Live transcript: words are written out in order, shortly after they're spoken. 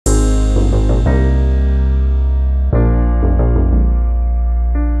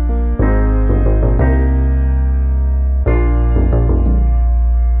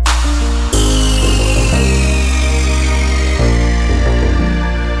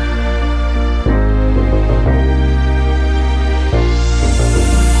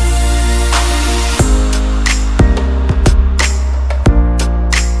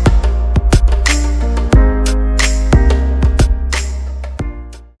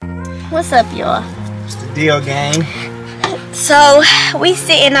What's up, y'all? It's the deal, gang. So we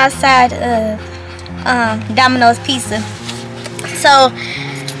sitting outside Domino's Pizza. So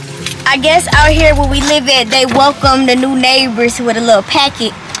I guess out here where we live at, they welcome the new neighbors with a little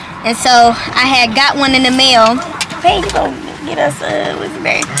packet, and so I had got one in the mail. Hey, you gonna get us what's the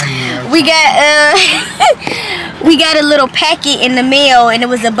name? We got a little packet in the mail, and it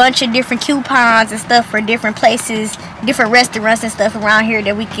was a bunch of different coupons and stuff for different places, different restaurants and stuff around here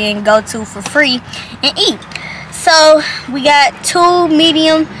that we can go to for free and eat. So we got 2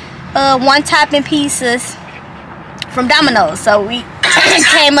 medium, 1 topping pizzas from Domino's. So we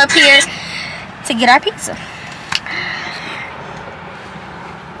came up here to get our pizza.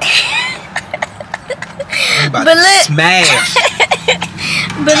 But look, smash.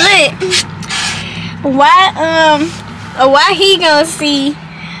 But look, why he gonna see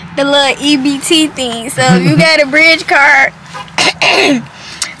the little EBT thing? So if you got a bridge card,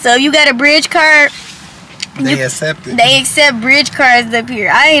 They accept it. They accept bridge cards up here.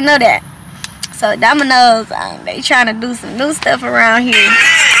 I didn't know that. So Domino's, they trying to do some new stuff around here.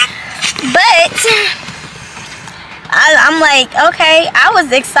 But I'm like, okay. I was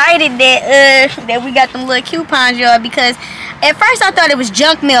excited that we got them little coupons, y'all, because at first I thought it was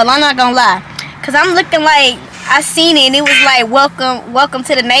junk mail. I'm not gonna lie, cause I'm looking like I seen it and it was like welcome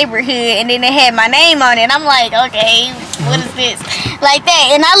to the neighborhood, and then it had my name on it. And I'm like, okay, what is this? Like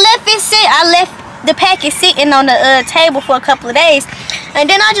that. And I left the packet sitting on the table for a couple of days, and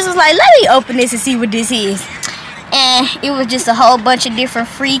then I just was like, let me open this and see what this is. And it was just a whole bunch of different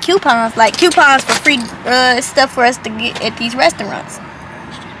free coupons, like coupons for free stuff for us to get at these restaurants.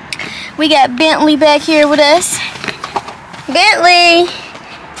 We got Bentley back here with us. Bentley,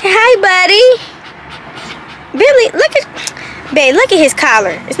 hi buddy. Bentley, look at his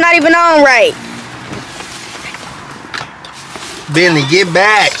collar. It's not even on right. Bentley, get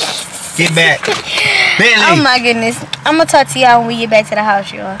back. Get back. Bentley. Oh my goodness. I'm gonna talk to y'all when we get back to the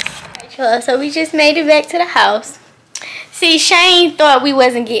house, y'all. So we just made it back to the house. See, Shane thought we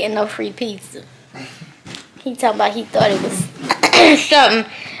wasn't getting no free pizza. He talking about he thought it was something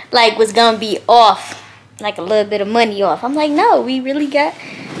like was gonna be off, like a little bit of money off. I'm like, no, we really get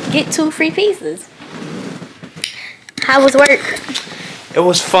 2 free pizzas. How was work? It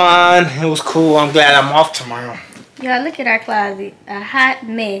was fun. It was cool. I'm glad I'm off tomorrow. Y'all, look at our closet. A hot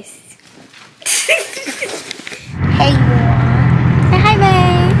mess. Hey, y'all. Say hi,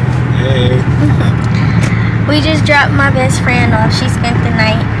 babe. Hey. We just dropped my best friend off. She spent the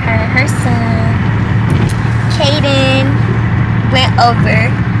night. Her son, Kaiden, went over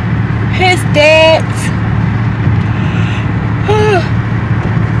his dad's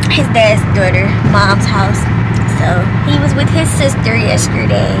daughter, mom's house. So he was with his sister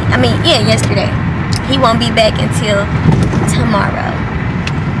yesterday. Yesterday. He won't be back until tomorrow.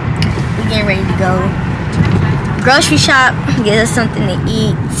 We getting ready to go grocery shop, get us something to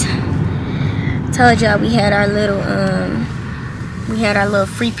eat. Told y'all we had our little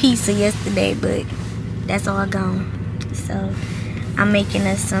free pizza yesterday, but that's all gone. So I'm making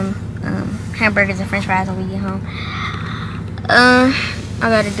us some hamburgers and french fries when we get home. I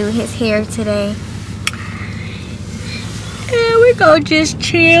gotta do his hair today. And we gonna just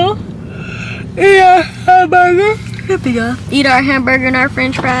chill. Eat our hamburger. Eat our hamburger and our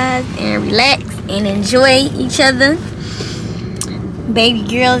french fries and relax and enjoy each other. Baby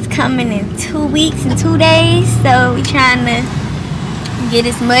girl is coming in 2 weeks and 2 days, so we trying to get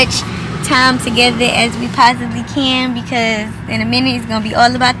as much time together as we possibly can, because in a minute it's gonna be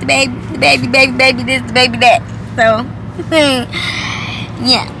all about the baby this, the baby that. So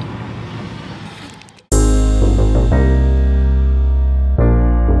yeah.